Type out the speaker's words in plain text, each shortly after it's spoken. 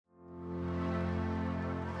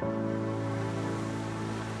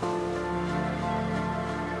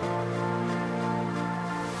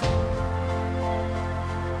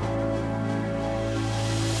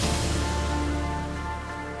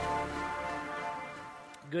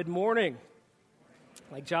Good morning.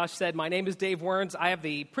 Like Josh said, my name is Dave Werns. I have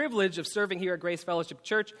the privilege of serving here at Grace Fellowship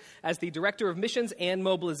Church as the Director of Missions and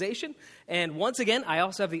Mobilization. And once again, I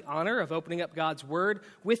also have the honor of opening up God's Word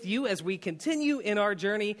with you as we continue in our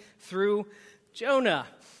journey through Jonah.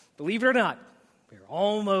 Believe it or not, we're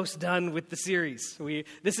almost done with the series.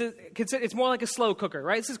 It's more like a slow cooker,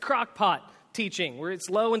 right? This is crock pot teaching, where it's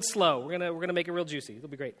low and slow. We're gonna make it real juicy. It'll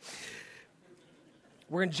be great.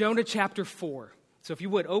 We're in Jonah chapter 4. So if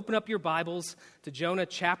you would, open up your Bibles to Jonah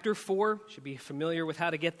chapter 4. You should be familiar with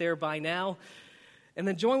how to get there by now. And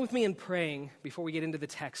then join with me in praying before we get into the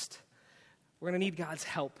text. We're going to need God's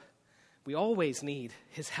help. We always need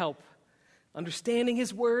His help. Understanding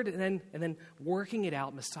His Word and then working it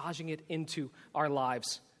out, massaging it into our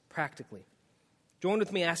lives practically. Join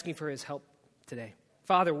with me asking for His help today.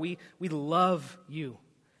 Father, we love You.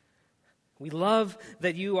 We love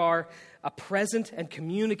that You are a present and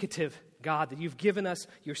communicative God, that You've given us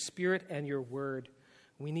Your Spirit and Your Word.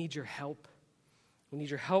 We need Your help. We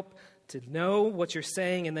need Your help to know what You're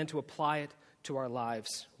saying and then to apply it to our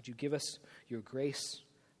lives. Would You give us Your grace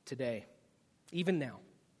today, even now,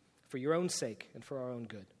 for Your own sake and for our own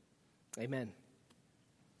good. Amen.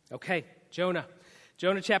 Okay, Jonah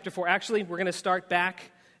chapter 4. Actually, we're going to start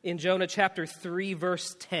back in Jonah chapter 3,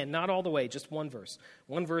 verse 10. Not all the way, just one verse.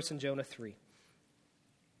 One verse in Jonah 3.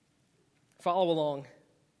 Follow along.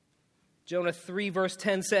 Jonah 3 verse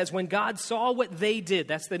 10 says, when God saw what they did,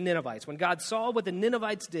 that's the Ninevites, when God saw what the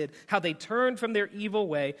Ninevites did, how they turned from their evil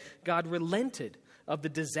way, God relented of the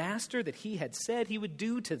disaster that He had said He would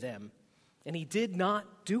do to them, and He did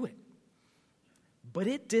not do it. But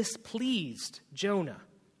it displeased Jonah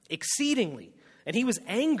exceedingly, and he was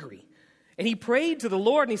angry, and he prayed to the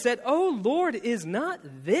Lord, and he said, "Oh Lord, is not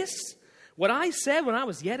this what I said when I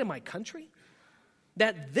was yet in my country?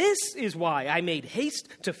 That this is why I made haste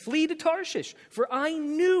to flee to Tarshish, for I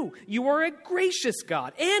knew You are a gracious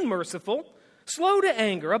God and merciful, slow to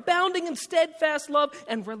anger, abounding in steadfast love,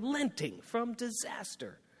 and relenting from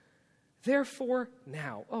disaster. Therefore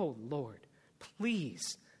now, O Lord,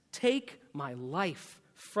 please take my life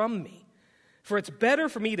from me, for it's better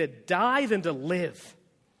for me to die than to live."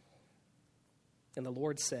 And the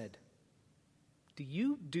Lord said, "Do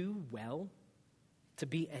you do well to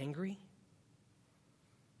be angry?"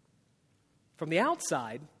 From the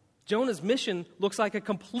outside, Jonah's mission looks like a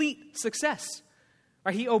complete success.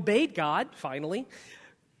 Right? He obeyed God, finally.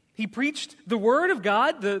 He preached the word of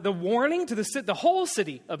God, the warning to the whole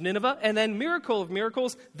city of Nineveh, and then, miracle of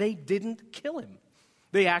miracles, they didn't kill him.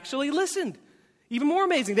 They actually listened. Even more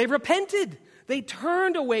amazing, they repented. They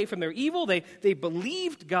turned away from their evil. They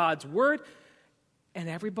believed God's word, and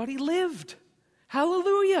everybody lived.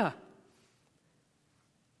 Hallelujah.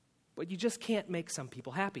 But you just can't make some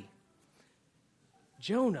people happy.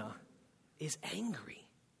 Jonah is angry.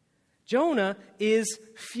 Jonah is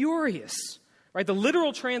furious. Right? The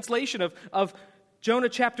literal translation of Jonah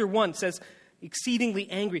chapter 1 says exceedingly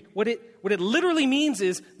angry. What it literally means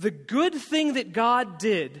is the good thing that God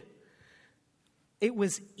did, it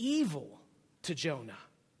was evil to Jonah.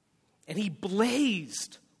 And he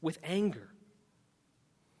blazed with anger.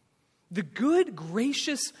 The good,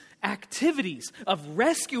 gracious activities of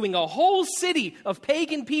rescuing a whole city of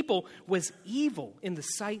pagan people was evil in the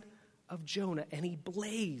sight of Jonah, and he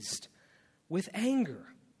blazed with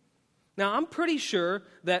anger. Now, I'm pretty sure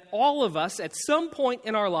that all of us at some point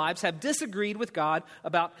in our lives have disagreed with God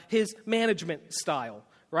about His management style,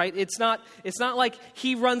 right? It's not like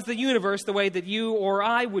He runs the universe the way that you or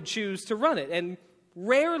I would choose to run it, and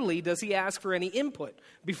rarely does He ask for any input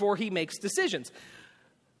before He makes decisions.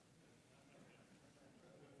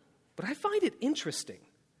 But I find it interesting.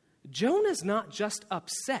 Jonah's not just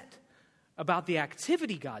upset about the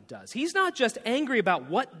activity God does. He's not just angry about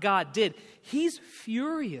what God did. He's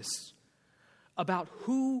furious about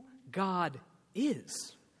who God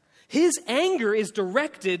is. His anger is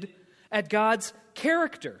directed at God's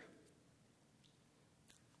character.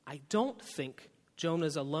 I don't think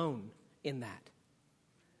Jonah's alone in that.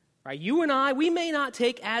 Right, you and I, we may not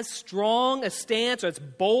take as strong a stance or as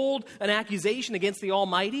bold an accusation against the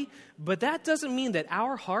Almighty, but that doesn't mean that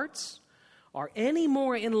our hearts are any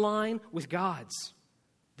more in line with God's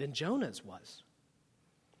than Jonah's was.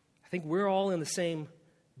 I think we're all in the same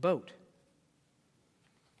boat.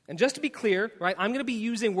 And just to be clear, right, I'm going to be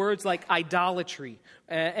using words like idolatry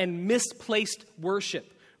and misplaced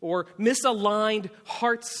worship or misaligned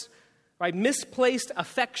hearts, right? Misplaced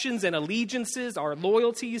affections and allegiances, our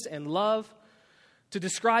loyalties and love, to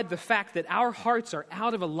describe the fact that our hearts are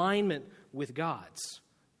out of alignment with God's.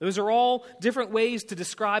 Those are all different ways to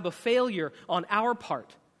describe a failure on our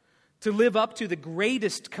part to live up to the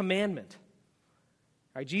greatest commandment.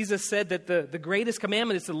 All right, Jesus said that the greatest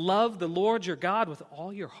commandment is to love the Lord your God with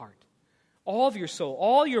all your heart, all of your soul,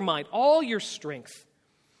 all your mind, all your strength.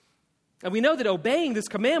 And we know that obeying this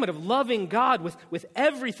commandment of loving God with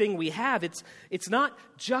everything we have, it's not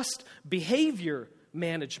just behavior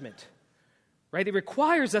management, right? It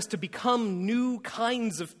requires us to become new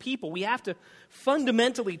kinds of people. We have to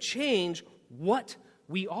fundamentally change what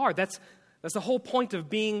we are. That's the whole point of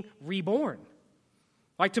being reborn.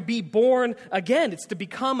 Like to be born again, it's to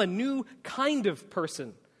become a new kind of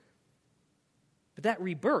person. But that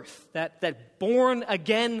rebirth, that born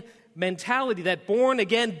again mentality, that born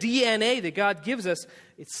again DNA that God gives us,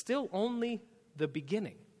 it's still only the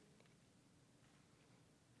beginning.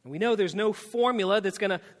 And we know there's no formula that's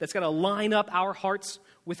going to line up our hearts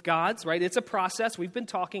with God's, right? It's a process. We've been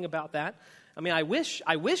talking about that. I mean, I wish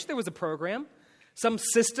there was a program, some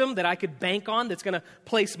system that I could bank on that's going to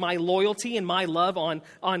place my loyalty and my love on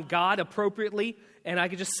God appropriately, and I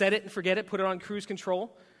could just set it and forget it, put it on cruise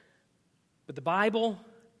control. But the Bible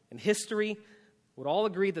and history would all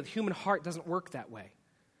agree that the human heart doesn't work that way.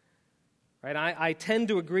 Right? I tend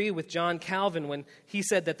to agree with John Calvin when he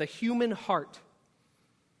said that the human heart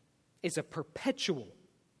is a perpetual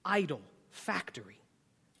idol factory.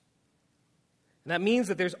 And that means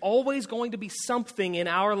that there's always going to be something in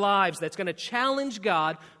our lives that's going to challenge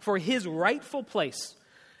God for his rightful place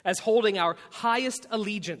as holding our highest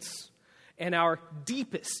allegiance and our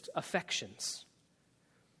deepest affections.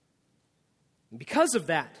 And because of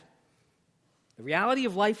that, the reality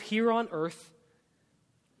of life here on earth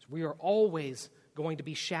is we are always going to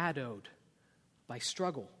be shadowed by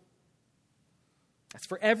struggle. That's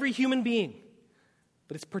for every human being.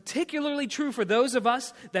 But it's particularly true for those of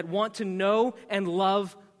us that want to know and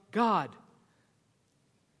love God.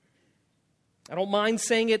 I don't mind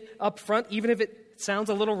saying it up front, even if it sounds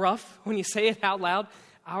a little rough when you say it out loud.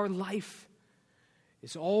 Our life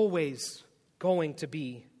is always going to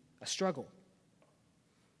be a struggle.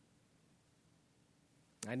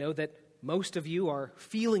 I know that most of you are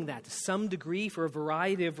feeling that to some degree for a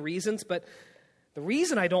variety of reasons, but the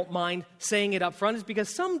reason I don't mind saying it up front is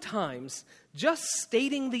because sometimes just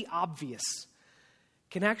stating the obvious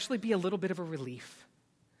can actually be a little bit of a relief.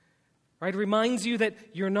 Right? It reminds you that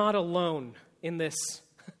you're not alone in this.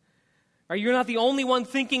 Right? You're not the only one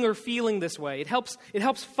thinking or feeling this way. It helps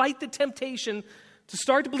fight the temptation to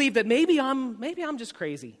start to believe that maybe I'm just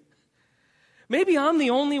crazy. Maybe I'm the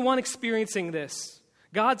only one experiencing this.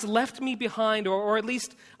 God's left me behind, or at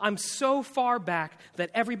least I'm so far back that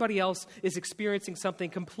everybody else is experiencing something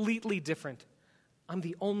completely different. I'm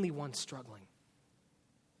the only one struggling.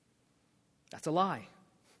 That's a lie.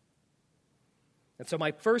 And so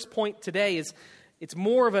my first point today is it's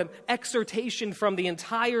more of an exhortation from the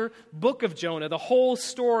entire book of Jonah, the whole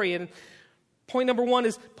story. And point number one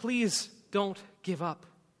is, please don't give up.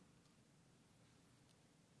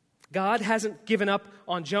 God hasn't given up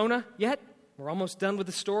on Jonah yet. We're almost done with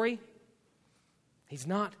the story. He's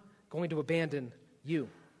not going to abandon you.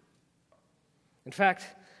 In fact,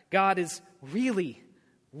 God is really,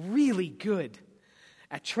 really good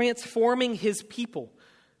at transforming his people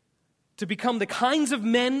to become the kinds of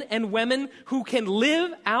men and women who can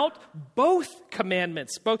live out both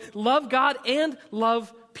commandments, both love God and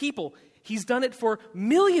love people. He's done it for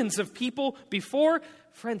millions of people before.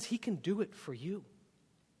 Friends, he can do it for you.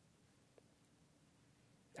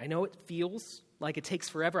 I know it feels like it takes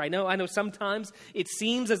forever. I know sometimes it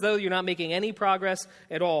seems as though you're not making any progress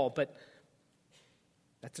at all, but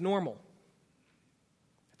that's normal.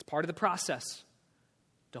 It's part of the process.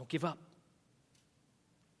 Don't give up.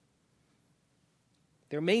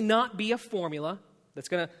 There may not be a formula that's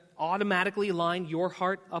going to automatically line your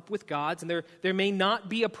heart up with God's, and there may not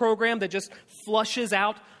be a program that just flushes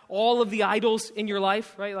out all of the idols in your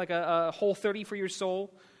life, right? Like a Whole30 for your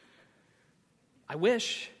soul. I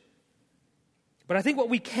wish. But I think what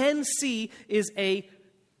we can see is a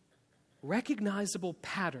recognizable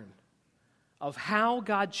pattern of how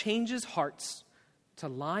God changes hearts to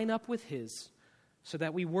line up with his so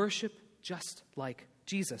that we worship just like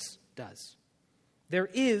Jesus does. There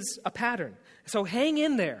is a pattern. So hang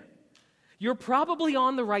in there. You're probably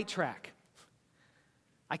on the right track.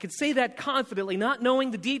 I can say that confidently, not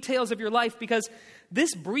knowing the details of your life, because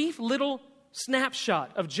this brief little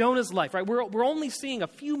snapshot of Jonah's life, right? We're only seeing a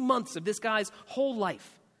few months of this guy's whole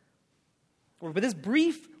life. But this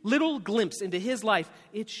brief little glimpse into his life,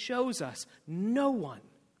 it shows us no one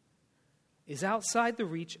is outside the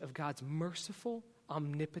reach of God's merciful,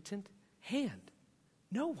 omnipotent hand.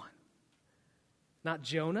 No one. Not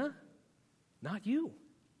Jonah, not you.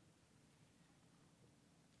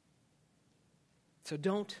 So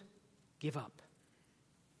don't give up.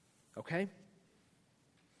 Okay?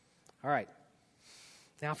 All right,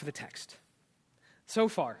 now for the text. So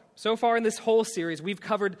far in this whole series, we've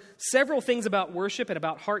covered several things about worship and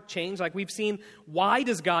about heart change. Like we've seen, why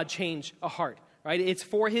does God change a heart? Right? It's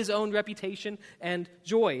for his own reputation and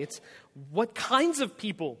joy. It's what kinds of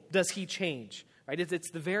people does he change? Right? It's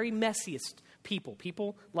the very messiest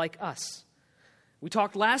people like us. We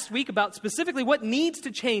talked last week about specifically what needs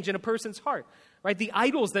to change in a person's heart. Right? The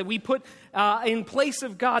idols that we put in place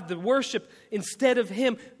of God, the worship instead of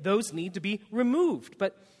him, those need to be removed.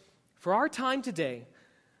 But for our time today,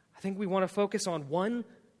 I think we want to focus on one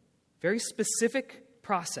very specific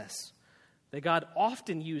process that God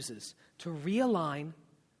often uses to realign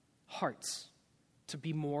hearts to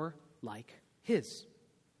be more like his.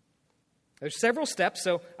 There's several steps,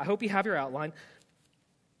 so I hope you have your outline.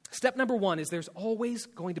 Step number one is there's always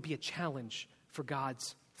going to be a challenge for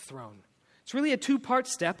God's throne. It's really a two-part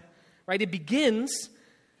step, right? It begins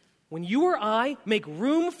when you or I make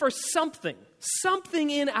room for something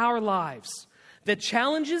in our lives that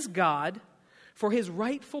challenges God for his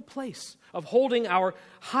rightful place of holding our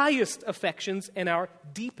highest affections and our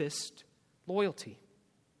deepest loyalty.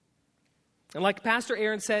 And like Pastor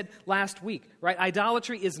Aaron said last week, right,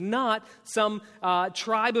 idolatry is not some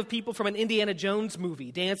tribe of people from an Indiana Jones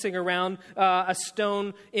movie dancing around a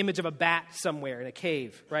stone image of a bat somewhere in a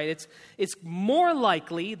cave, right? It's more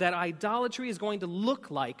likely that idolatry is going to look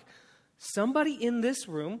like somebody in this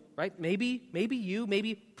room, right? Maybe you,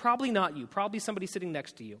 probably not you, probably somebody sitting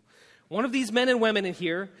next to you. One of these men and women in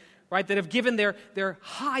here, right, that have given their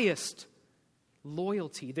highest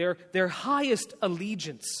loyalty, their highest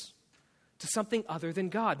allegiance to something other than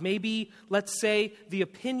God. Maybe, let's say, the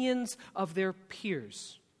opinions of their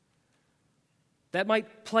peers. That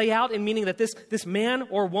might play out in meaning that this man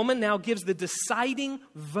or woman now gives the deciding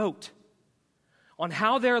vote on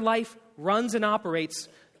how their life runs and operates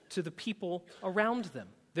to the people around them,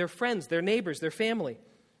 their friends, their neighbors, their family.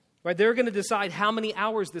 Right? They're going to decide how many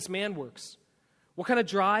hours this man works, what kind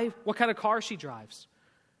of car she drives.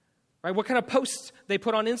 Right? What kind of posts they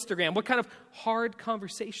put on Instagram, what kind of hard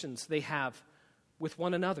conversations they have with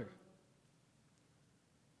one another.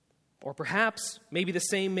 Or perhaps, maybe the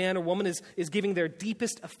same man or woman is giving their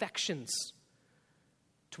deepest affections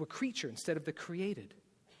to a creature instead of the created.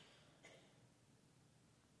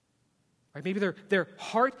 Right? Maybe their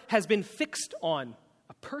heart has been fixed on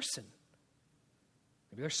a person.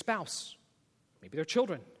 Maybe their spouse, maybe their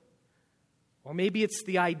children. Or maybe it's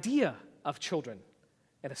the idea of children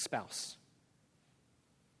and a spouse.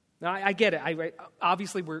 Now, I get it.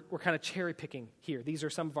 Obviously, we're kind of cherry picking here. These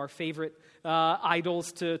are some of our favorite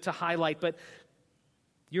idols to highlight, but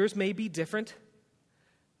yours may be different.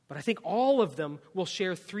 But I think all of them will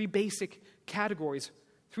share three basic categories,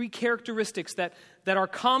 three characteristics that are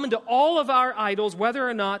common to all of our idols, whether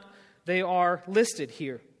or not they are listed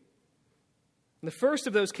here. And the first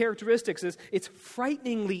of those characteristics is it's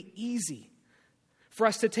frighteningly easy for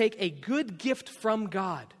us to take a good gift from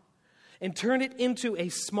God and turn it into a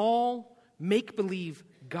small, make-believe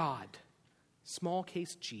God. Small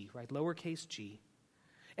case g, right? Lowercase g.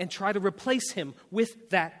 And try to replace him with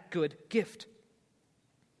that good gift.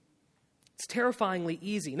 It's terrifyingly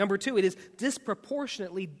easy. Number two, it is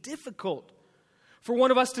disproportionately difficult for one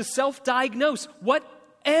of us to self-diagnose. What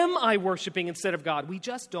am I worshiping instead of God? We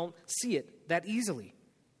just don't see it that easily.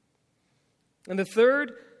 And the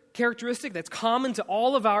third characteristic that's common to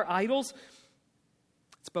all of our idols,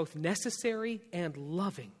 it's both necessary and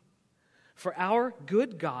loving for our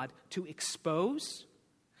good God to expose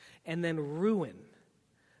and then ruin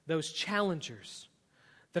those challengers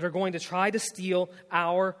that are going to try to steal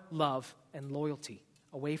our love and loyalty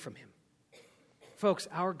away from him. Folks,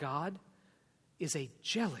 our God is a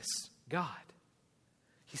jealous God.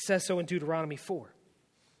 He says so in Deuteronomy 4.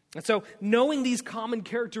 And so, knowing these common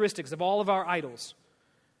characteristics of all of our idols,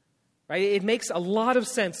 right, it makes a lot of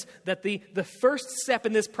sense that the first step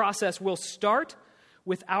in this process will start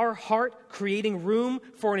with our heart creating room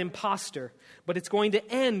for an imposter, but it's going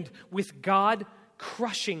to end with God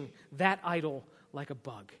crushing that idol like a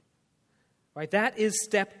bug. Right? That is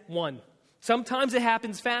step one. Sometimes it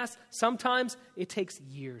happens fast, sometimes it takes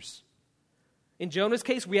years. In Jonah's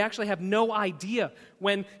case, we actually have no idea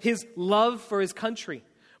when his love for his country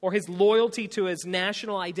or his loyalty to his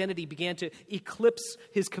national identity began to eclipse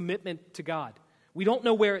his commitment to God. We don't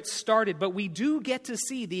know where it started, but we do get to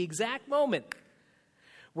see the exact moment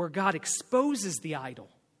where God exposes the idol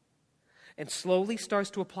and slowly starts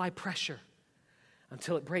to apply pressure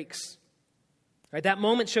until it breaks. Right, that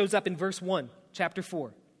moment shows up in verse 1, chapter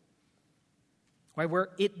 4, right, where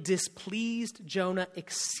it displeased Jonah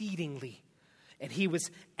exceedingly, and he was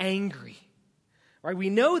angry. Right? We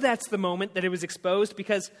know that's the moment that it was exposed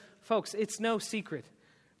because, folks, it's no secret.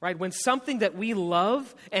 Right? When something that we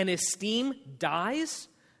love and esteem dies,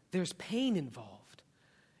 there's pain involved.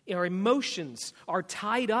 Our emotions are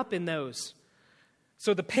tied up in those.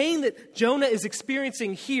 So the pain that Jonah is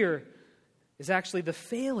experiencing here is actually the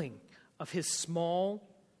failing of his small,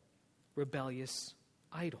 rebellious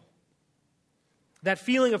idol. That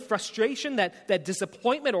feeling of frustration, that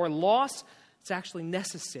disappointment or loss, it's actually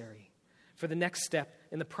necessary for the next step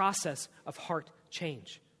in the process of heart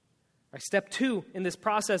change. Right, step 2 in this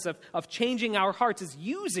process of changing our hearts is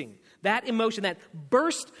using that emotion, that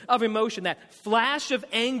burst of emotion, that flash of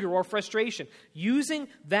anger or frustration, using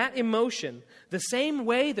that emotion the same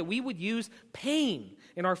way that we would use pain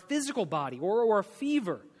in our physical body or a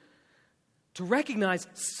fever to recognize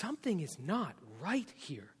something is not right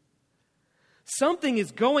here. Something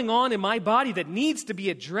is going on in my body that needs to be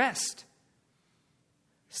addressed.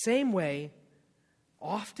 Same way,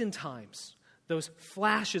 oftentimes, those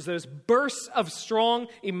flashes, those bursts of strong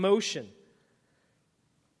emotion,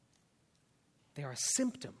 they are a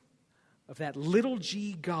symptom of that little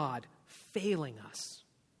g God failing us.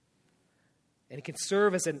 And it can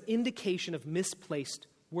serve as an indication of misplaced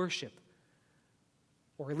worship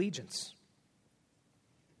or allegiance.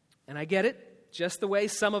 And I get it. Just the way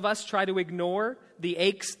some of us try to ignore the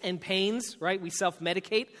aches and pains, right? We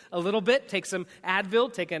self-medicate a little bit, take some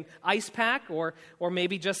Advil, take an ice pack, or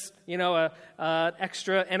maybe just, a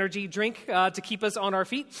extra energy drink to keep us on our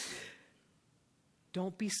feet.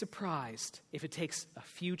 Don't be surprised if it takes a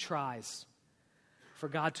few tries for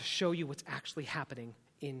God to show you what's actually happening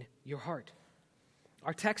in your heart.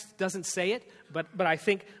 Our text doesn't say it, but I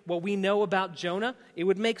think what we know about Jonah, it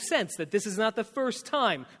would make sense that this is not the first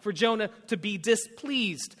time for Jonah to be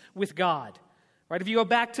displeased with God. Right? If you go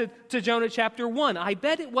back to Jonah chapter 1, I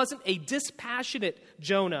bet it wasn't a dispassionate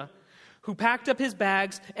Jonah who packed up his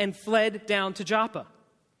bags and fled down to Joppa.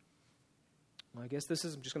 Well, I guess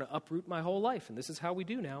I'm just going to uproot my whole life, and this is how we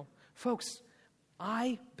do now. Folks,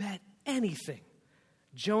 I bet anything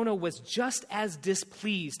Jonah was just as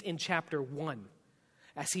displeased in chapter 1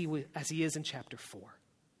 as he is in chapter 4.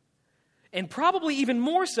 And probably even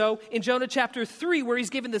more so in Jonah chapter 3, where he's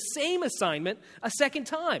given the same assignment a second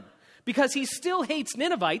time, because he still hates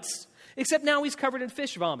Ninevites, except now he's covered in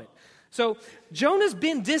fish vomit. So Jonah's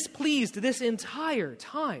been displeased this entire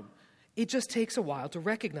time. It just takes a while to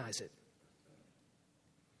recognize it.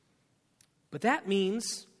 But that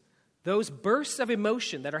means those bursts of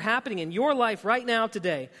emotion that are happening in your life right now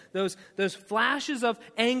today, those flashes of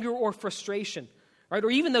anger or frustration, right? Or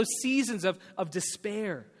even those seasons of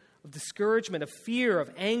despair, of discouragement, of fear,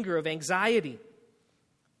 of anger, of anxiety.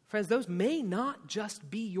 Friends, those may not just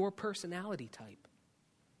be your personality type.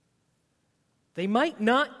 They might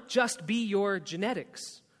not just be your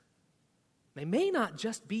genetics. They may not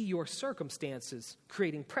just be your circumstances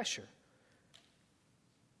creating pressure.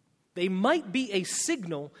 They might be a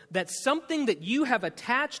signal that something that you have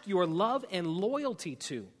attached your love and loyalty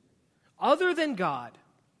to, other than God,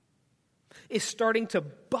 is starting to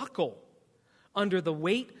buckle under the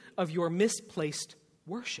weight of your misplaced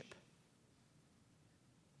worship.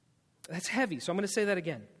 That's heavy, so I'm going to say that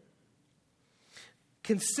again.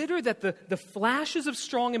 Consider that the flashes of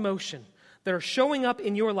strong emotion that are showing up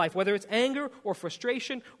in your life, whether it's anger or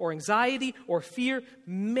frustration or anxiety or fear,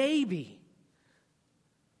 maybe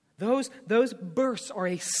those bursts are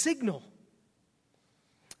a signal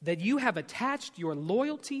that you have attached your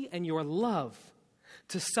loyalty and your love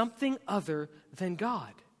to something other than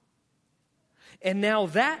God. And now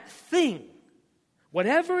that thing,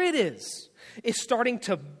 whatever it is starting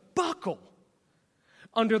to buckle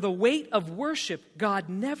under the weight of worship God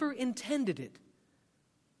never intended it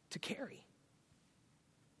to carry.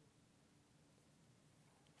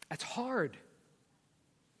 That's hard.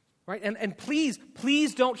 Right? And please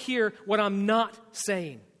don't hear what I'm not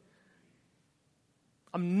saying.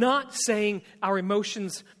 I'm not saying our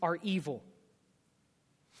emotions are evil.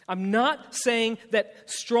 I'm not saying that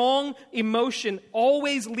strong emotion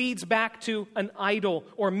always leads back to an idol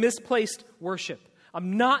or misplaced worship.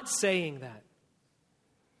 I'm not saying that.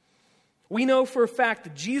 We know for a fact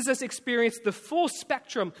that Jesus experienced the full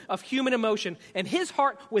spectrum of human emotion, and his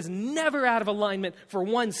heart was never out of alignment for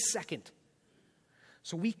 1 second.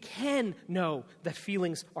 So we can know that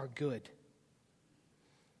feelings are good.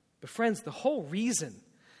 But friends, the whole reason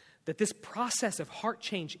that this process of heart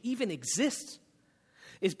change even exists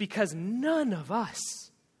is because none of us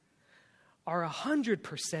are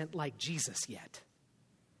 100% like Jesus yet.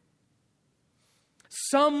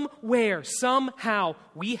 Somewhere, somehow,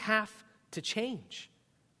 we have to change.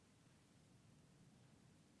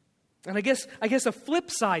 And I guess a flip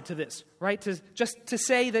side to this, right, to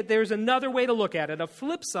say that there's another way to look at it, a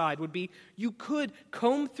flip side would be you could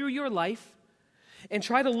comb through your life and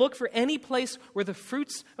try to look for any place where the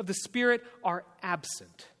fruits of the Spirit are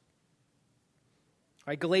absent.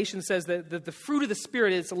 Right, Galatians says that the fruit of the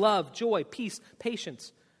Spirit is love, joy, peace,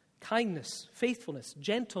 patience, kindness, faithfulness,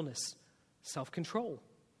 gentleness, self-control.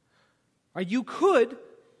 Right, you could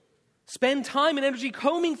spend time and energy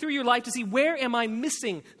combing through your life to see where am I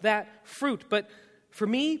missing that fruit. But for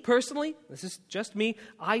me personally, this is just me,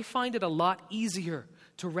 I find it a lot easier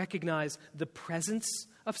to recognize the presence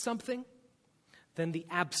of something than the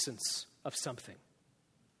absence of something.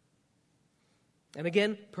 And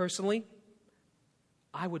again, personally,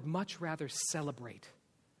 I would much rather celebrate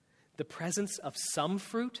the presence of some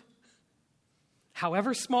fruit,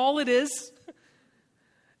 however small it is.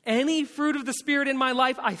 Any fruit of the Spirit in my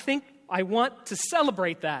life, I think I want to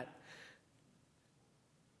celebrate that.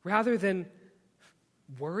 Rather than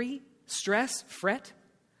worry, stress, fret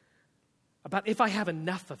about if I have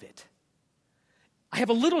enough of it. I have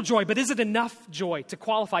a little joy, but is it enough joy to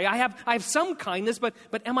qualify? I have some kindness, but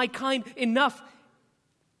am I kind enough?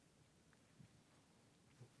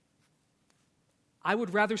 I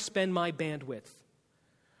would rather spend my bandwidth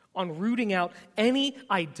on rooting out any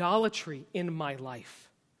idolatry in my life,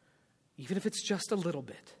 even if it's just a little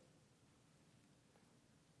bit.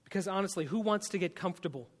 Because honestly, who wants to get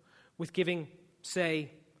comfortable with giving,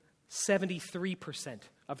 say, 73%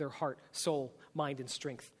 of their heart, soul, mind, and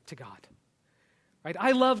strength to God? Right?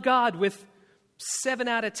 I love God with 7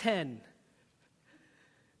 out of 10.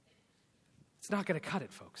 It's not going to cut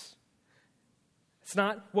it, folks. It's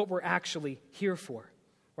not what we're actually here for.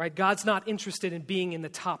 Right? God's not interested in being in the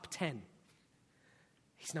top 10.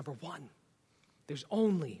 He's number one. There's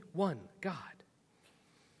only one God.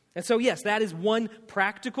 And so, yes, that is one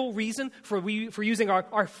practical reason for using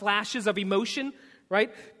our flashes of emotion,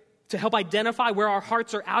 right, to help identify where our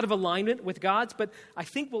hearts are out of alignment with God's. But I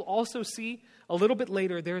think we'll also see a little bit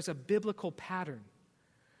later there's a biblical pattern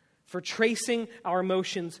for tracing our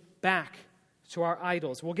emotions back to our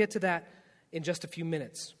idols. We'll get to that in just a few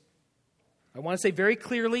minutes. I want to say very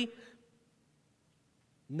clearly,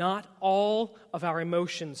 not all of our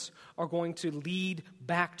emotions are going to lead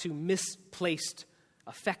back to misplaced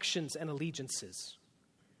affections and allegiances.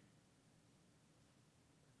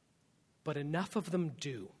 But enough of them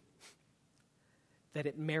do that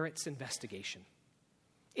it merits investigation.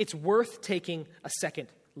 It's worth taking a second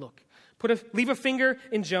look. Leave a finger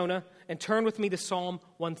in Jonah and turn with me to Psalm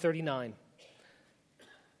 139.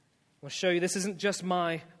 I'll show you this isn't just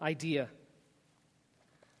my idea.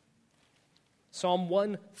 Psalm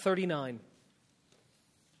 139.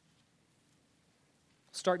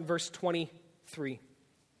 Start in verse 23.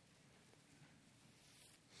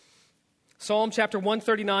 Psalm chapter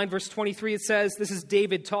 139, verse 23, it says, this is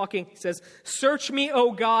David talking. He says, "Search me,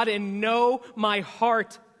 O God, and know my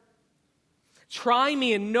heart. Try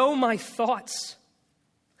me and know my thoughts.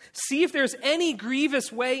 See if there's any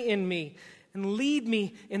grievous way in me, and lead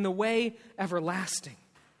me in the way everlasting."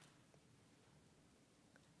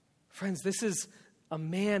 Friends, this is a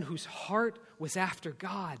man whose heart was after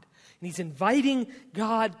God, and he's inviting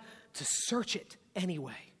God to search it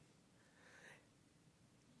anyway.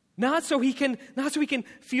 Not so he can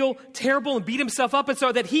feel terrible and beat himself up, but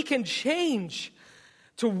so that he can change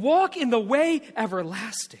to walk in the way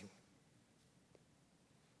everlasting.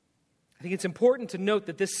 I think it's important to note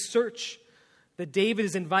that this search that David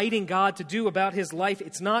is inviting God to do about his life,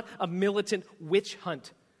 it's not a militant witch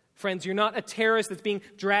hunt. Friends, you're not a terrorist that's being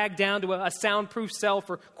dragged down to a soundproof cell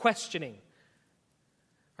for questioning.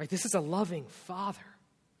 Right? This is a loving father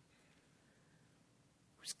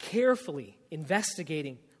who's carefully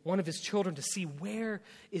investigating one of his children to see where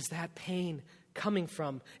is that pain coming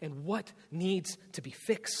from and what needs to be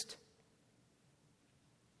fixed.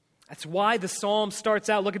 That's why the psalm starts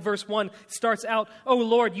out, look at verse 1, it starts out, "Oh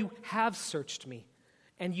Lord, you have searched me,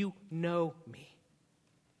 and you know me.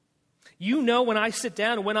 You know when I sit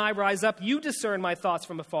down and when I rise up, you discern my thoughts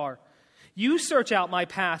from afar. You search out my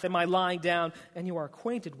path and my lying down, and you are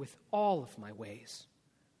acquainted with all of my ways.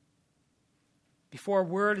 Before a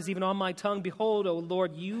word is even on my tongue, behold, O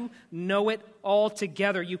Lord, you know it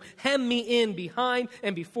altogether. You hem me in behind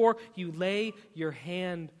and before, you lay your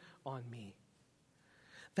hand on me."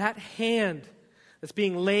 That hand that's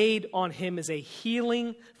being laid on him is a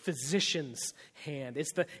healing physician's hand.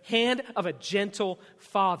 It's the hand of a gentle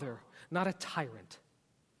father, not a tyrant.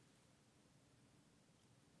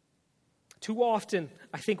 Too often,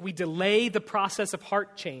 I think we delay the process of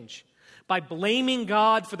heart change by blaming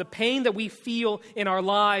God for the pain that we feel in our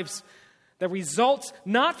lives that results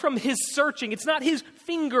not from his searching. It's not his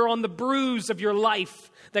finger on the bruise of your life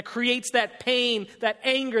that creates that pain, that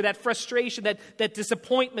anger, that frustration, that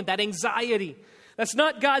disappointment, that anxiety. That's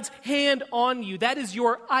not God's hand on you. That is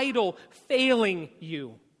your idol failing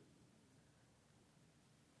you.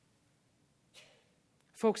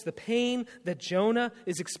 Folks, the pain that Jonah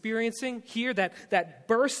is experiencing here, that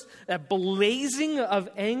burst, that blazing of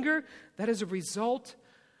anger, that is a result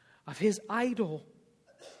of his idol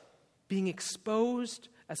being exposed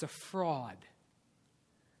as a fraud.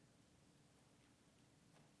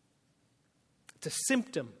 It's a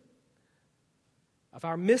symptom of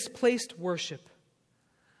our misplaced worship.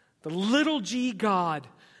 The little g God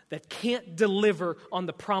that can't deliver on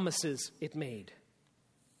the promises it made.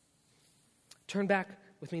 Turn back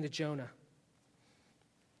with me to Jonah.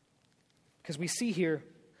 Because we see here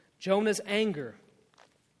Jonah's anger.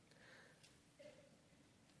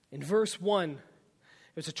 In verse 1,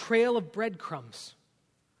 there's a trail of breadcrumbs,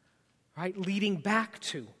 right, leading back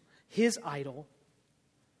to his idol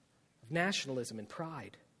of nationalism and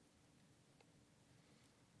pride.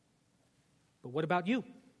 But what about you?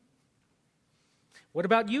 What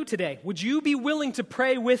about you today? Would you be willing to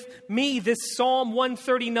pray with me this Psalm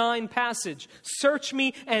 139 passage? Search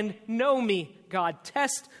me and know me, God.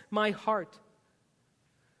 Test my heart.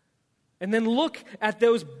 And then look at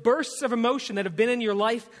those bursts of emotion that have been in your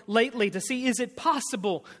life lately to see, is it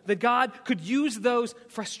possible that God could use those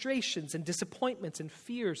frustrations and disappointments and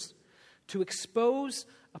fears to expose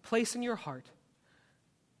a place in your heart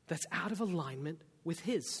that's out of alignment with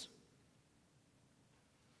His?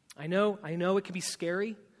 I know it can be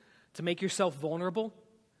scary to make yourself vulnerable,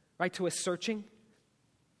 right, to a searching.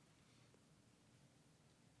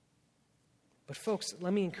 But folks,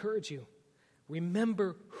 let me encourage you.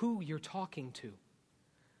 Remember who you're talking to.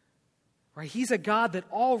 Right? He's a God that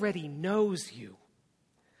already knows you.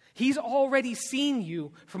 He's already seen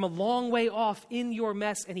you from a long way off in your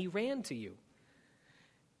mess, and He ran to you.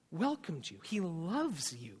 Welcomed you. He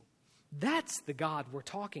loves you. That's the God we're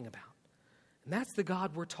talking about. And that's the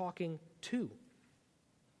God we're talking to.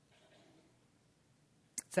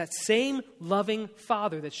 It's that same loving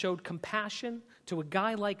Father that showed compassion to a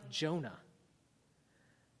guy like Jonah.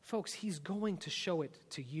 Folks, He's going to show it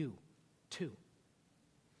to you too.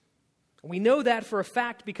 We know that for a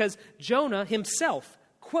fact because Jonah himself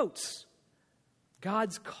quotes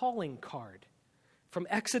God's calling card from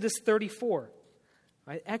Exodus 34.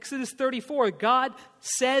 Right? Exodus 34, God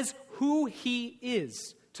says who He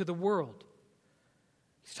is to the world.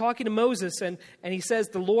 He's talking to Moses, and he says,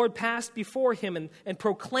 the Lord passed before him and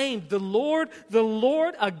proclaimed, the Lord,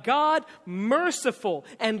 a God merciful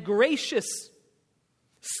and gracious,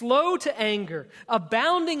 slow to anger,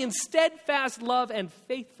 abounding in steadfast love and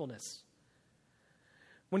faithfulness.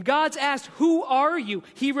 When God's asked, who are you?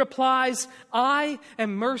 He replies, I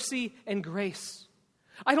am mercy and grace.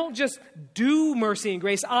 I don't just do mercy and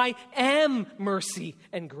grace, I am mercy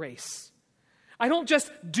and grace. I don't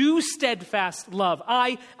just do steadfast love.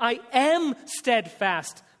 I am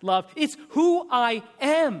steadfast love. It's who I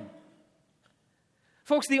am.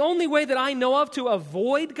 Folks, the only way that I know of to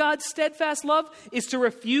avoid God's steadfast love is to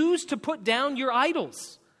refuse to put down your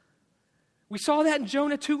idols. We saw that in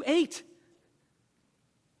Jonah 2:8.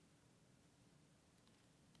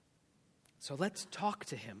 So let's talk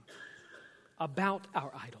to Him about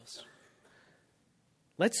our idols.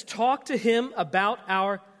 Let's talk to Him about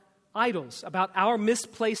our idols, about our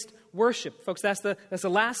misplaced worship. Folks, that's the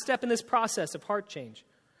last step in this process of heart change.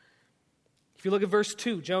 If you look at verse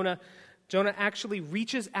 2, Jonah actually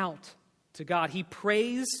reaches out to God. He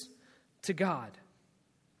prays to God.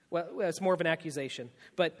 Well, it's more of an accusation,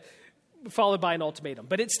 but followed by an ultimatum.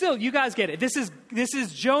 But it's still, you guys get it. This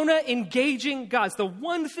is Jonah engaging God. It's the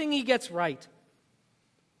one thing he gets right.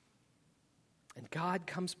 And God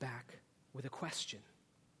comes back with a question.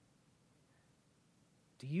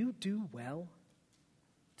 Do you do well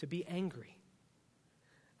to be angry?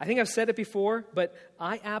 I think I've said it before, but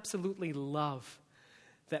I absolutely love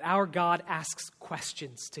that our God asks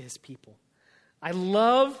questions to His people. I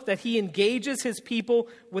love that He engages His people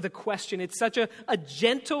with a question. It's such a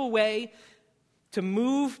gentle way to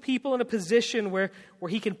move people in a position where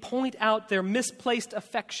He can point out their misplaced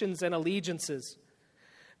affections and allegiances.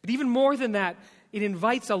 But even more than that, it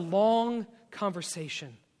invites a long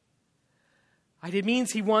conversation. It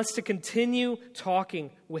means He wants to continue talking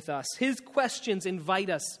with us. His questions invite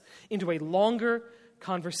us into a longer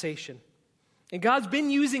conversation. And God's been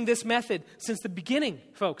using this method since the beginning,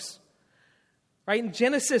 folks. Right? In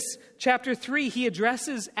Genesis chapter 3, He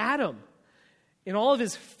addresses Adam in all of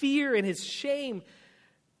his fear and his shame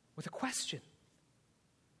with a question.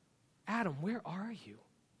 Adam, where are you?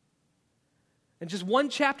 And just one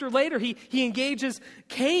chapter later, he engages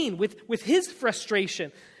Cain with his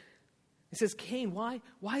frustration. He says, Cain, why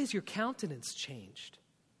is your countenance changed?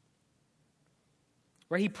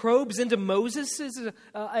 Right? He probes into Moses'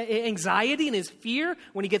 anxiety and his fear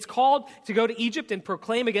when he gets called to go to Egypt and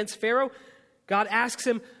proclaim against Pharaoh. God asks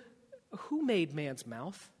him, who made man's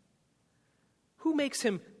mouth? Who makes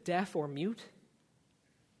him deaf or mute?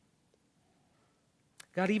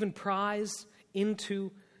 God even pries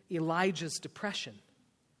into Elijah's depression.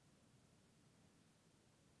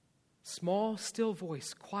 Small, still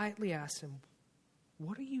voice quietly asks him,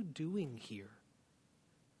 what are you doing here?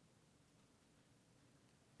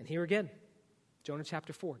 And here again, Jonah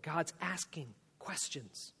chapter 4, God's asking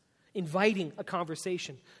questions, inviting a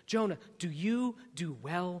conversation. Jonah, do you do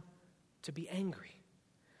well to be angry?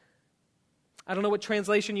 I don't know what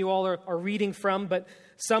translation you all are reading from, but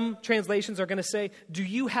some translations are going to say, do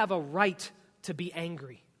you have a right to be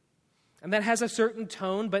angry? And that has a certain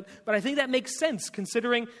tone, but I think that makes sense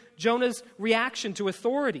considering Jonah's reaction to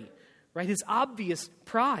authority, right? His obvious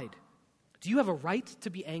pride. Do you have a right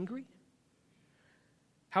to be angry?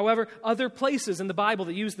 However, other places in the Bible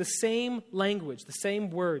that use the same language, the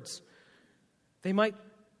same words, they might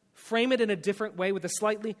frame it in a different way with a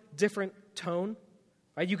slightly different tone.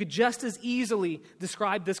 Right? You could just as easily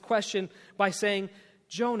describe this question by saying,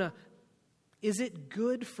 Jonah, is it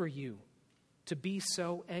good for you to be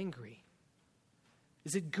so angry?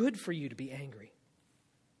 Is it good for you to be angry?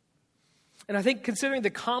 And I think considering the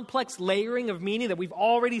complex layering of meaning that we've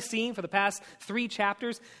already seen for the past 3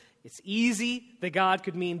 chapters, it's easy that God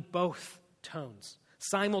could mean both tones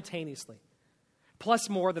simultaneously, plus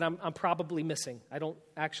more that I'm probably missing. I don't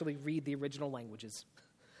actually read the original languages.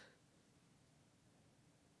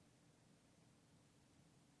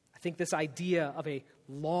 I think this idea of a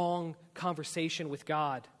long conversation with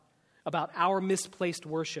God about our misplaced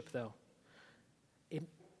worship, though,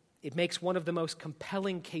 it makes one of the most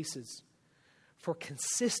compelling cases for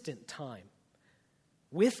consistent time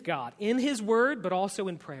with God in His Word, but also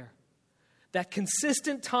in prayer. That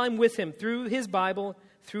consistent time with Him through His Bible,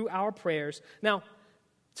 through our prayers. Now,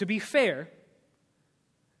 to be fair,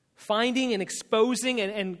 finding and exposing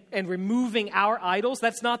and removing our idols,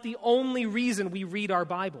 that's not the only reason we read our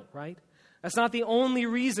Bible, right? That's not the only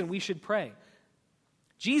reason we should pray.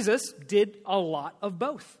 Jesus did a lot of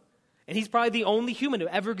both. And He's probably the only human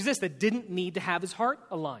to ever exist that didn't need to have his heart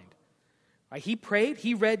aligned. Right? He prayed,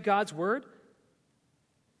 He read God's Word.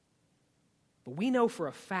 But we know for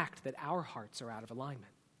a fact that our hearts are out of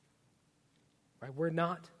alignment. Right? We're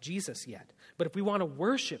not Jesus yet. But if we want to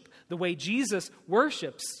worship the way Jesus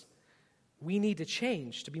worships, we need to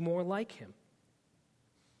change to be more like Him.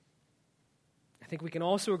 I think we can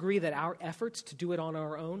also agree that our efforts to do it on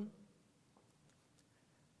our own,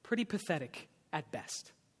 pretty pathetic at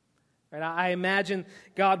best. Right? I imagine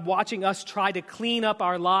God watching us try to clean up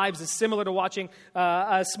our lives is similar to watching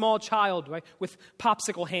a small child, right, with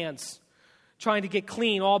popsicle hands, trying to get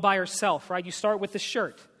clean all by herself, right? You start with the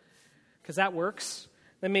shirt, because that works.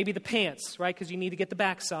 Then maybe the pants, right, because you need to get the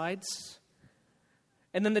backsides.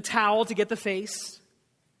 And then the towel to get the face.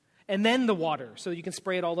 And then the water, so you can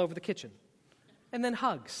spray it all over the kitchen. And then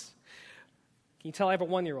hugs. Can you tell I have a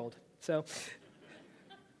 1-year-old? So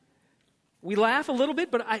we laugh a little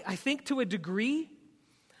bit, but I think to a degree,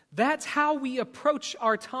 that's how we approach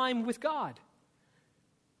our time with God.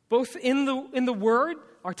 Both in the Word,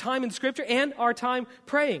 our time in Scripture, and our time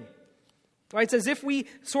praying. Right? It's as if we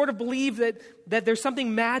sort of believe that there's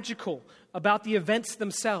something magical about the events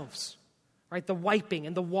themselves. Right? The wiping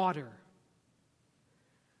and the water.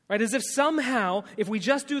 Right? As if somehow, if we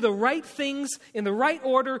just do the right things in the right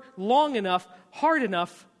order, long enough, hard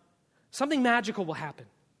enough, something magical will happen.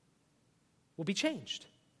 Will be changed.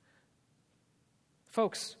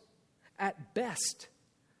 Folks, at best,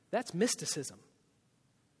 that's mysticism.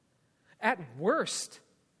 At worst,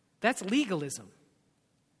 that's legalism.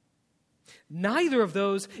 Neither of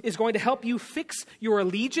those is going to help you fix your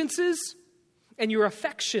allegiances and your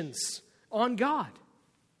affections on God.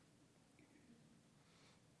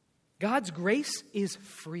 God's grace is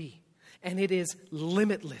free and it is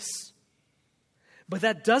limitless. But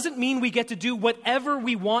that doesn't mean we get to do whatever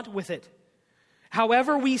we want with it,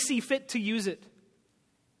 however we see fit to use it.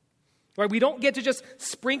 Right? We don't get to just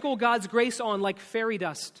sprinkle God's grace on like fairy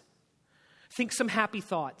dust, think some happy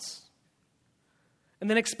thoughts, and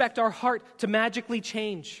then expect our heart to magically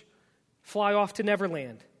change, fly off to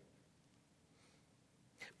Neverland.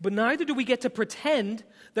 But neither do we get to pretend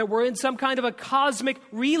that we're in some kind of a cosmic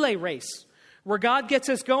relay race where God gets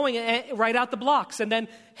us going right out the blocks and then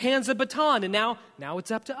hands a baton, and now it's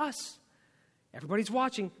up to us. Everybody's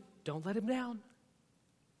watching. Don't let Him down.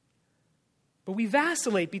 But we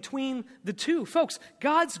vacillate between the two. Folks,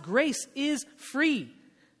 God's grace is free.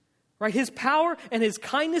 Right? His power and his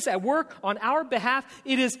kindness at work on our behalf,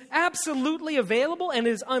 it is absolutely available and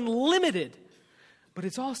is unlimited. But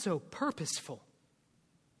it's also purposeful.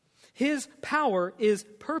 His power is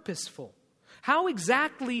purposeful. How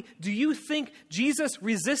exactly do you think Jesus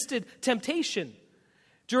resisted temptation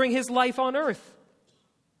during his life on earth?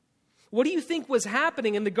 What do you think was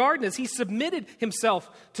happening in the garden as he submitted himself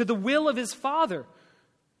to the will of his Father,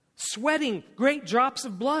 sweating great drops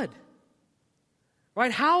of blood?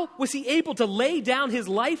 Right? How was he able to lay down his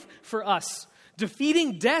life for us,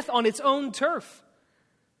 defeating death on its own turf,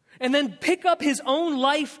 and then pick up his own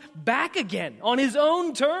life back again on his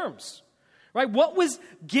own terms? Right? What was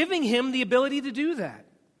giving him the ability to do that?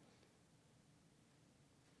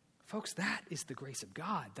 Folks, that is the grace of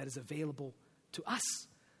God that is available to us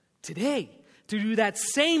today, to do that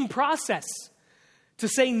same process, to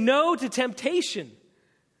say no to temptation,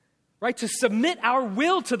 right? To submit our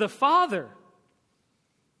will to the Father,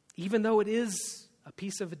 even though it is a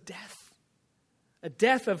piece of a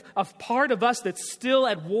death of part of us that's still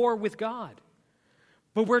at war with God.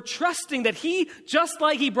 But we're trusting that he, just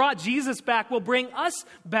like he brought Jesus back, will bring us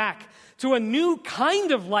back to a new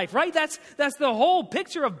kind of life, right? That's the whole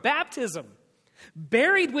picture of baptism.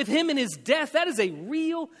 Buried with him in his death. That is a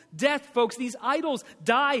real death, folks. These idols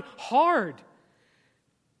die hard.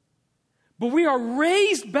 But we are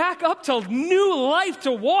raised back up to new life,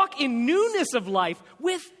 to walk in newness of life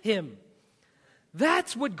with him.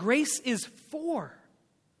 That's what grace is for.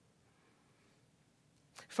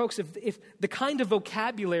 Folks, if the kind of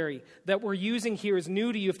vocabulary that we're using here is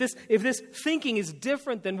new to you, if this thinking is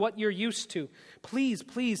different than what you're used to, please,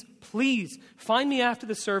 please, please find me after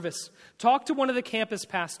the service. Talk to one of the campus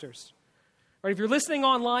pastors. Right, if you're listening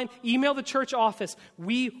online, email the church office.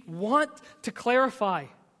 We want to clarify.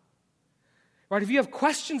 Right, if you have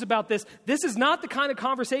questions about this is not the kind of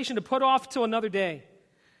conversation to put off till another day.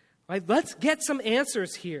 Right, let's get some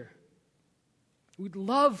answers here. We'd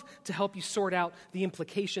love to help you sort out the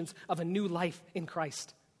implications of a new life in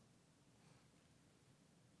Christ.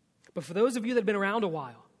 But for those of you that have been around a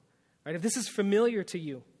while, right, if this is familiar to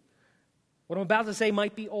you, what I'm about to say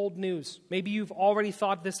might be old news. Maybe you've already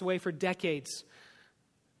thought this way for decades.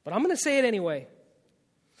 But I'm going to say it anyway.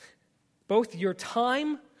 Both your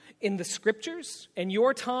time in the Scriptures and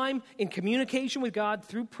your time in communication with God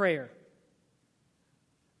through prayer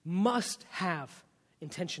must have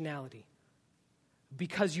intentionality.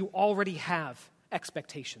 Because you already have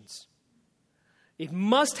expectations. It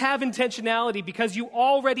must have intentionality because you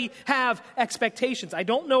already have expectations. I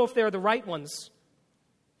don't know if they're the right ones.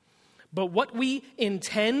 But what we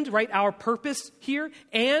intend, right, our purpose here,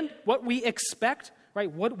 and what we expect, right,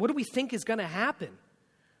 what do we think is going to happen?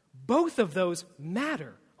 Both of those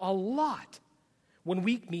matter a lot when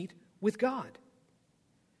we meet with God.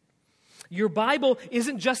 Your Bible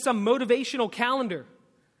isn't just some motivational calendar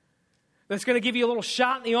that's going to give you a little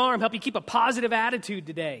shot in the arm, help you keep a positive attitude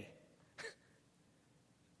today.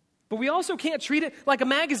 But we also can't treat it like a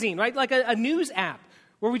magazine, right? Like a news app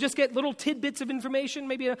where we just get little tidbits of information,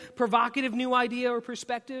 maybe a provocative new idea or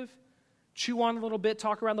perspective, chew on a little bit,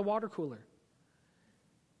 talk around the water cooler.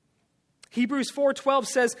 Hebrews 4:12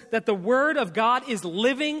 says that the Word of God is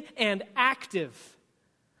living and active.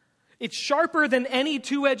 It's sharper than any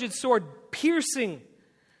two-edged sword, piercing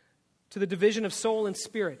to the division of soul and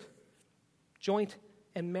spirit, joint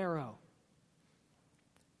and marrow,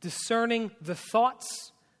 discerning the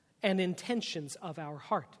thoughts and intentions of our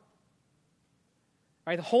heart.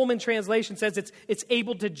 Right? The Holman translation says it's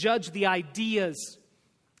able to judge the ideas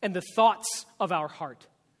and the thoughts of our heart.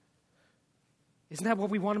 Isn't that what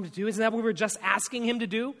we want him to do? Isn't that what we were just asking him to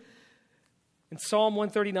do in Psalm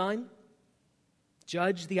 139?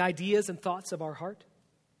 Judge the ideas and thoughts of our heart.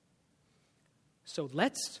 So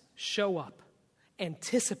let's show up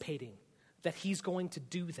anticipating that he's going to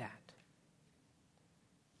do that.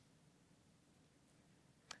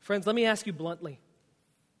 Friends, let me ask you bluntly.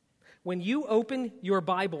 When you open your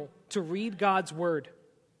Bible to read God's Word,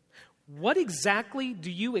 what exactly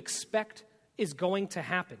do you expect is going to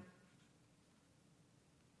happen?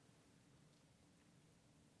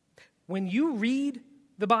 When you read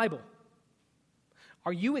the Bible,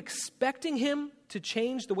 are you expecting him to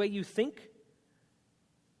change the way you think?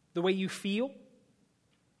 The way you feel?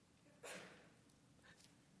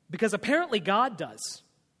 Because apparently God does.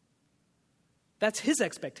 That's his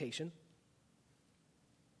expectation.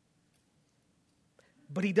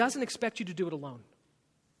 But he doesn't expect you to do it alone.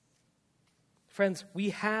 Friends, we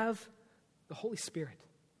have the Holy Spirit.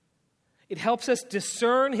 It helps us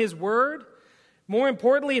discern his word. More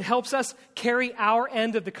importantly, it helps us carry our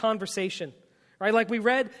end of the conversation right? Like we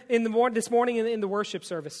read this morning in the worship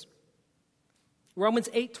service. Romans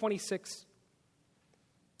 8:26.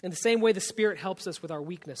 In the same way the Spirit helps us with our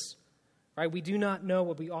weakness, right? We do not know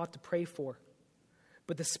what we ought to pray for,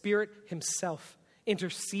 but the Spirit himself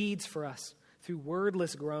intercedes for us through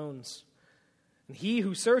wordless groans. And he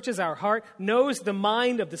who searches our heart knows the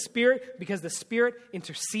mind of the Spirit, because the Spirit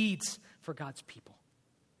intercedes for God's people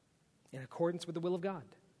in accordance with the will of God.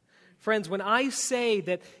 Friends, when I say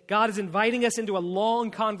that God is inviting us into a long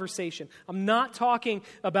conversation, I'm not talking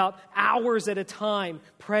about hours at a time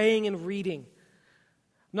praying and reading.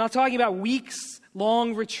 I'm not talking about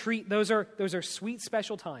weeks-long retreat. Those are sweet,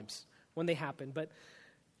 special times when they happen. But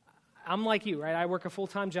I'm like you, right? I work a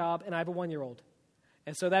full-time job, and I have a 1-year-old.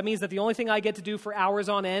 And so that means that the only thing I get to do for hours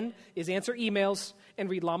on end is answer emails and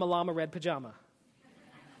read Llama Llama Red Pajama.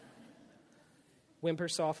 Whimper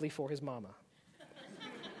softly for his mama.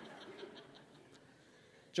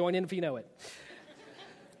 Join in if you know it.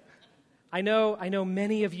 I know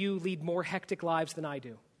many of you lead more hectic lives than I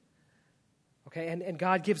do. Okay, and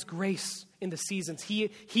God gives grace in the seasons.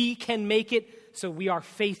 He can make it so we are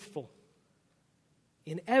faithful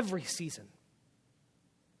in every season.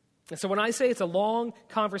 And so when I say it's a long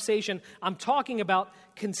conversation, I'm talking about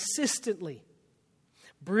consistently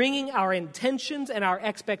bringing our intentions and our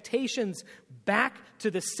expectations back to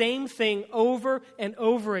the same thing over and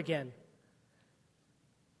over again.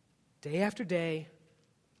 Day after day,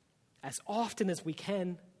 as often as we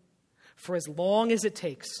can, for as long as it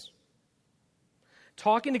takes.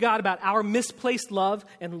 Talking to God about our misplaced love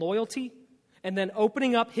and loyalty, and then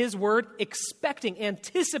opening up his word, expecting,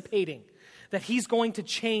 anticipating that he's going to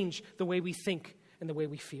change the way we think and the way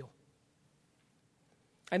we feel.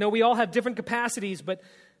 I know we all have different capacities, but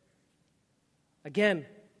again,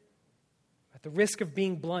 at the risk of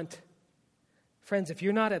being blunt, friends, if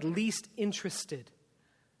you're not at least interested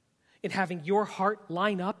in having your heart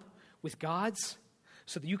line up with God's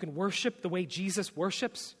so that you can worship the way Jesus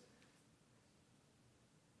worships,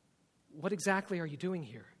 what exactly are you doing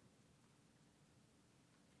here?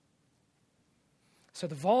 So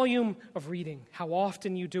the volume of reading, how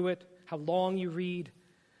often you do it, how long you read,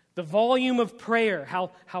 the volume of prayer,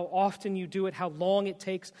 how often you do it, how long it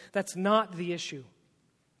takes, that's not the issue.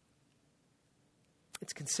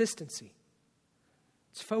 It's consistency.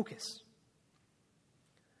 It's focus.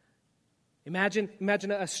 Imagine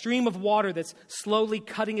a stream of water that's slowly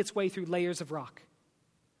cutting its way through layers of rock.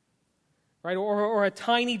 Right? Or a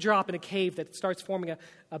tiny drop in a cave that starts forming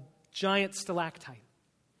a giant stalactite.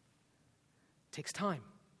 It takes time.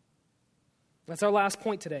 That's our last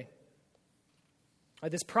point today.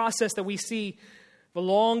 This process that we see, the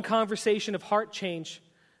long conversation of heart change,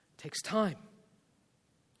 takes time.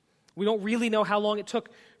 We don't really know how long it took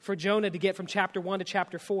for Jonah to get from chapter 1 to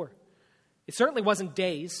chapter 4. It certainly wasn't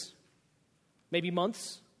days, maybe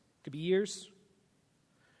months, could be years.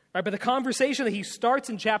 Right, but the conversation that he starts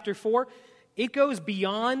in chapter 4, it goes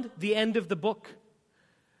beyond the end of the book.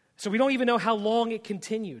 So we don't even know how long it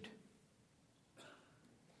continued.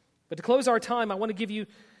 But to close our time, I want to give you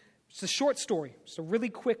just a short story, just a really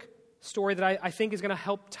quick story that I think is going to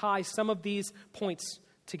help tie some of these points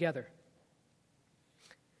together.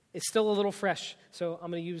 It's still a little fresh, so I'm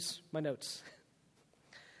going to use my notes.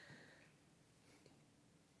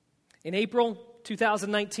 In April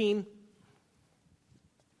 2019,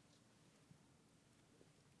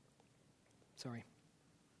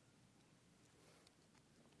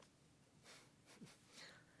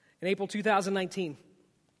 In April 2019,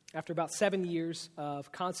 after about 7 years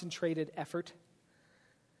of concentrated effort,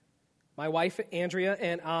 my wife, Andrea,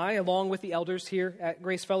 and I, along with the elders here at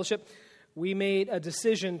Grace Fellowship, we made a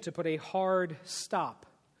decision to put a hard stop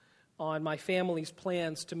on my family's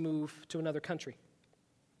plans to move to another country.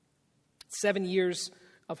 7 years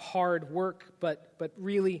of hard work, but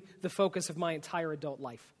really the focus of my entire adult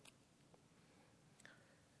life.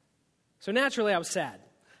 So naturally, I was sad.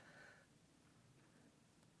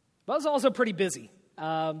 But I was also pretty busy.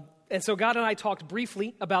 And so God and I talked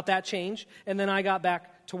briefly about that change, and then I got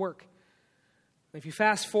back to work. If you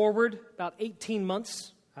fast forward about 18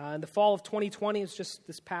 months, in the fall of 2020, it's just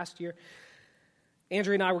this past year,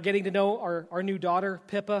 Andrea and I were getting to know our new daughter,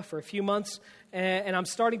 Pippa, for a few months, and I'm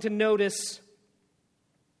starting to notice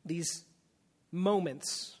these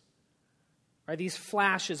moments, right? These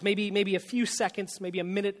flashes, maybe a few seconds, maybe a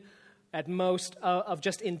minute at most, of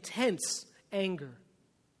just intense anger.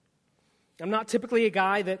 I'm not typically a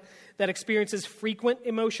guy that experiences frequent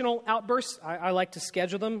emotional outbursts. I like to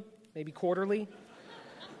schedule them, maybe quarterly.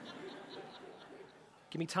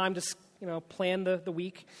 Give me time to, plan the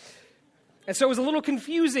week. And so it was a little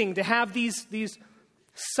confusing to have these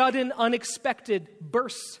sudden, unexpected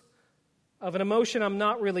bursts of an emotion I'm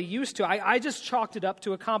not really used to. I just chalked it up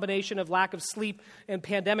to a combination of lack of sleep and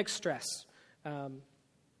pandemic stress.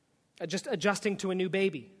 Just adjusting to a new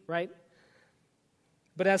baby, right?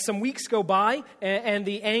 But as some weeks go by and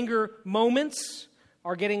the anger moments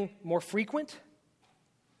are getting more frequent,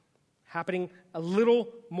 happening a little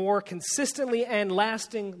more consistently and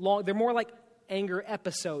lasting long, they're more like anger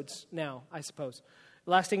episodes now, I suppose,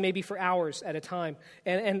 lasting maybe for hours at a time.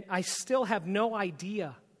 And I still have no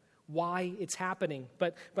idea why it's happening,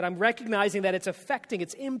 but I'm recognizing that it's affecting,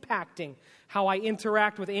 it's impacting how I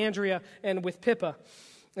interact with Andrea and with Pippa.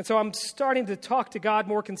 And so I'm starting to talk to God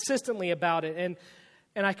more consistently about it,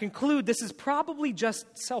 and I conclude this is probably just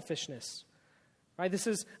selfishness. Right?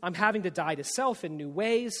 I'm having to die to self in new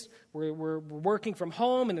ways. We're working from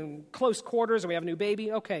home and in close quarters, and we have a new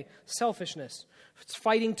baby. Okay, selfishness. It's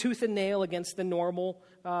fighting tooth and nail against the normal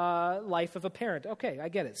life of a parent. Okay, I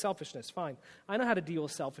get it. Selfishness, fine. I know how to deal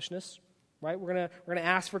with selfishness. Right? We're gonna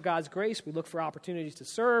ask for God's grace. We look for opportunities to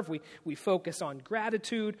serve. We focus on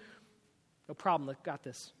gratitude. No problem. Got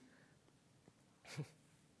this.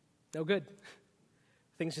 No good.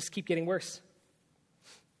 Things just keep getting worse.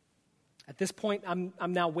 At this point, I'm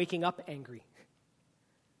now waking up angry.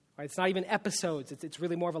 Right? It's not even episodes. It's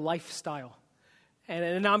really more of a lifestyle.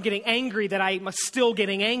 And now I'm getting angry that I'm still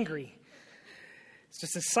getting angry. It's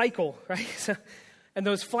just a cycle, right? And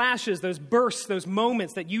those flashes, those bursts, those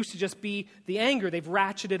moments that used to just be the anger, they've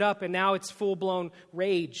ratcheted up, and now it's full-blown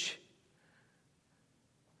rage.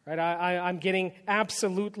 Right? I'm getting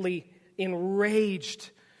absolutely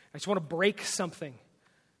enraged. I just want to break something.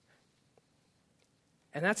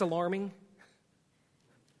 And that's alarming.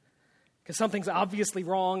 Because something's obviously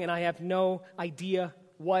wrong, and I have no idea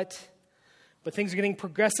what. But things are getting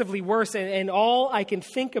progressively worse, and all I can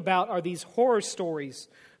think about are these horror stories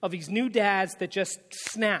of these new dads that just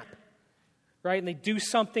snap, right? And they do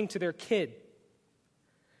something to their kid.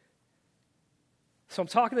 So I'm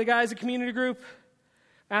talking to the guys at community group,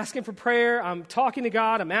 asking for prayer. I'm talking to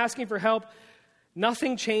God. I'm asking for help.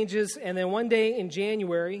 Nothing changes. And then one day in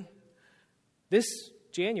January, this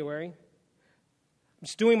January, I'm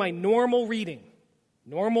just doing my normal reading,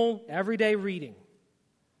 normal everyday reading.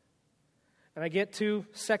 And I get to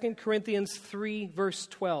 2 Corinthians 3, verse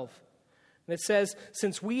 12. And it says,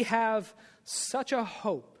 "Since we have such a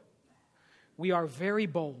hope, we are very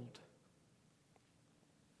bold."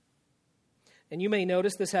 And you may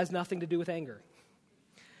notice this has nothing to do with anger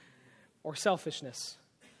or selfishness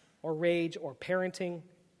or rage or parenting.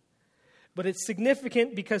 But it's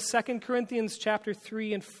significant because 2 Corinthians chapter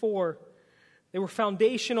 3 and 4, they were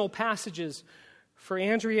foundational passages for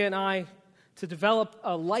Andrea and I to develop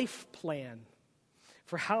a life plan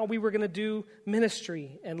for how we were going to do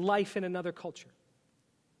ministry and life in another culture.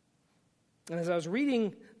 And as I was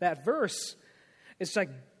reading that verse, it's like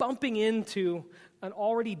bumping into an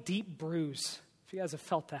already deep bruise, if you guys have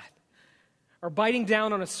felt that, or biting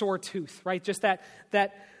down on a sore tooth, right? Just that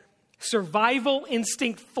survival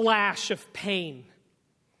instinct flash of pain.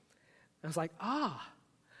 I was like,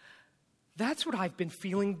 that's what I've been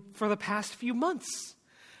feeling for the past few months.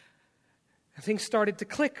 And things started to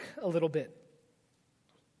click a little bit.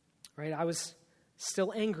 Right? I was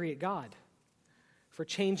still angry at God for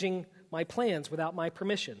changing my plans without my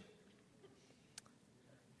permission.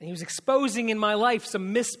 And he was exposing in my life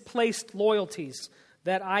some misplaced loyalties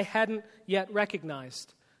that I hadn't yet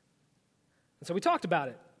recognized. And so we talked about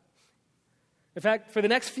it. In fact, for the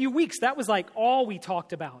next few weeks, that was like all we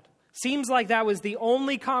talked about. Seems like that was the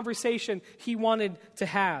only conversation he wanted to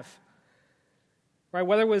have. Right?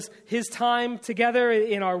 Whether it was his time together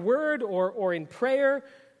in our word or in prayer,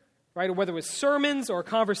 right? Or whether it was sermons or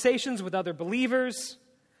conversations with other believers.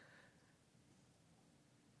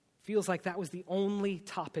 Feels like that was the only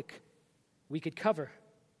topic we could cover.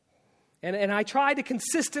 And I tried to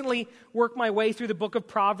consistently work my way through the book of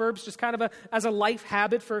Proverbs, just kind of as a life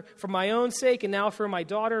habit for my own sake and now for my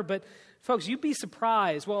daughter. But folks, you'd be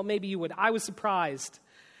surprised. Well, maybe you would. I was surprised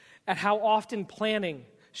at how often planning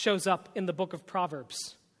shows up in the book of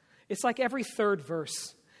Proverbs. It's like every third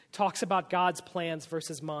verse talks about God's plans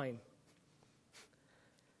versus mine.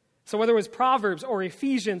 So whether it was Proverbs or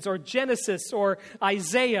Ephesians or Genesis or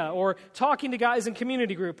Isaiah or talking to guys in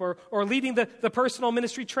community group or leading the personal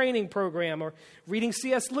ministry training program or reading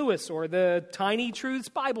C.S. Lewis or the Tiny Truths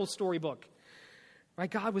Bible storybook, right?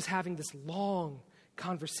 God was having this long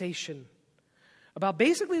conversation about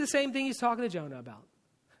basically the same thing he's talking to Jonah about.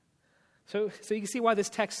 So you can see why this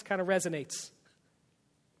text kind of resonates.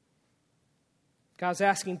 God's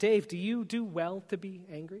asking Dave, do you do well to be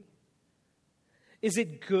angry? Is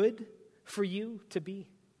it good for you to be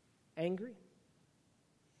angry?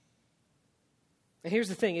 And here's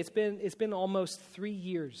the thing, it's been almost 3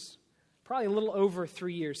 years, probably a little over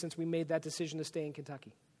 3 years since we made that decision to stay in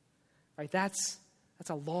Kentucky. Right? That's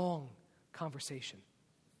a long conversation.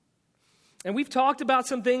 And we've talked about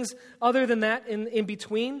some things other than that in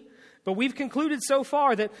between, but we've concluded so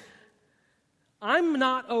far that I'm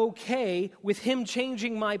not okay with him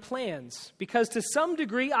changing my plans, because to some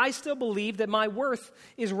degree I still believe that my worth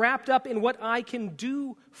is wrapped up in what I can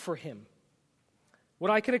do for him, what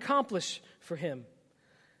I can accomplish for him.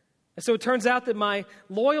 And so it turns out that my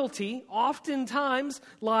loyalty oftentimes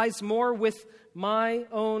lies more with my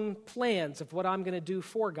own plans of what I'm going to do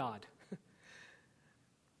for God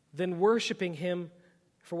than worshiping him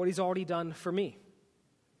for what he's already done for me.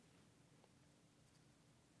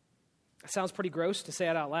 It sounds pretty gross to say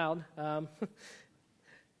it out loud.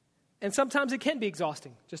 And sometimes it can be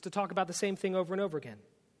exhausting just to talk about the same thing over and over again.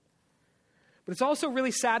 But it's also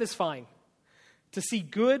really satisfying to see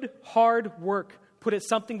good, hard work put at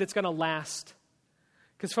something that's going to last.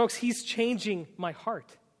 Because, folks, he's changing my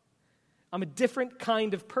heart. I'm a different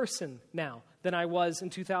kind of person now than I was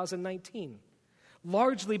in 2019,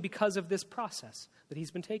 largely because of this process that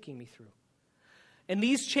he's been taking me through. And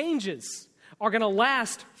these changes are going to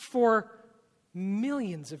last for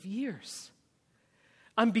millions of years.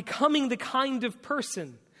 I'm becoming the kind of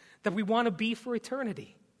person that we want to be for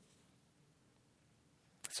eternity.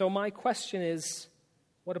 So my question is,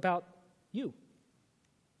 what about you?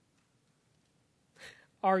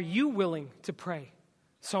 Are you willing to pray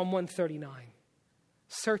Psalm 139?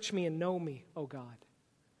 Search me and know me, O God.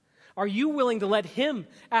 Are you willing to let him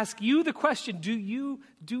ask you the question, do you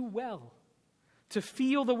do well to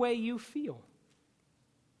feel the way you feel?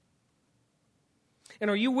 And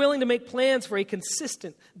are you willing to make plans for a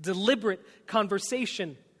consistent, deliberate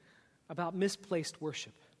conversation about misplaced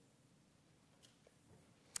worship?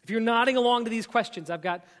 If you're nodding along to these questions, I've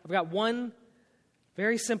got one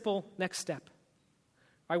very simple next step.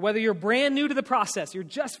 All right, whether you're brand new to the process, you're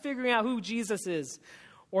just figuring out who Jesus is,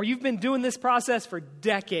 or you've been doing this process for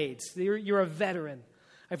decades, you're a veteran,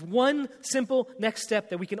 I have one simple next step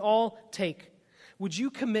that we can all take. Would you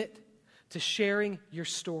commit to sharing your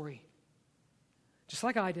story? Just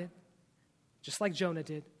like I did, just like Jonah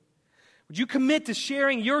did. Would you commit to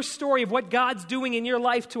sharing your story of what God's doing in your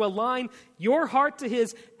life to align your heart to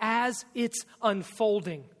his as it's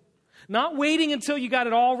unfolding? Not waiting until you got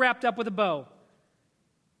it all wrapped up with a bow.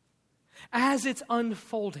 As it's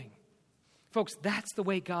unfolding. Folks, that's the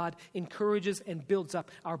way God encourages and builds up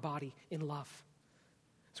our body in love.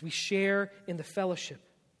 As we share in the fellowship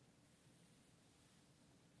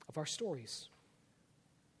of our stories.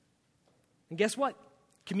 And guess what?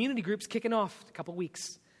 Community group's kicking off in a couple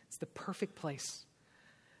weeks. It's the perfect place.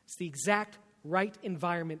 It's the exact right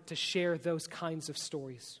environment to share those kinds of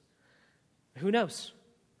stories. Who knows?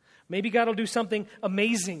 Maybe God will do something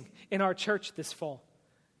amazing in our church this fall,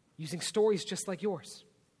 using stories just like yours.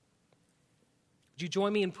 Would you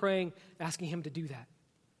join me in praying, asking him to do that?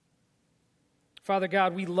 Father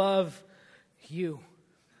God, we love you.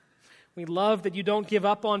 We love that you don't give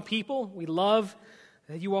up on people. We love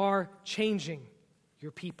that you are changing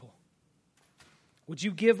your people. Would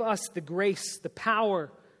you give us the grace, the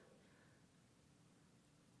power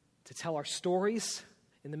to tell our stories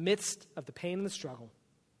in the midst of the pain and the struggle?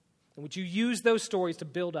 And would you use those stories to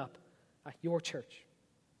build up your church?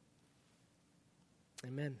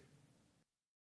 Amen.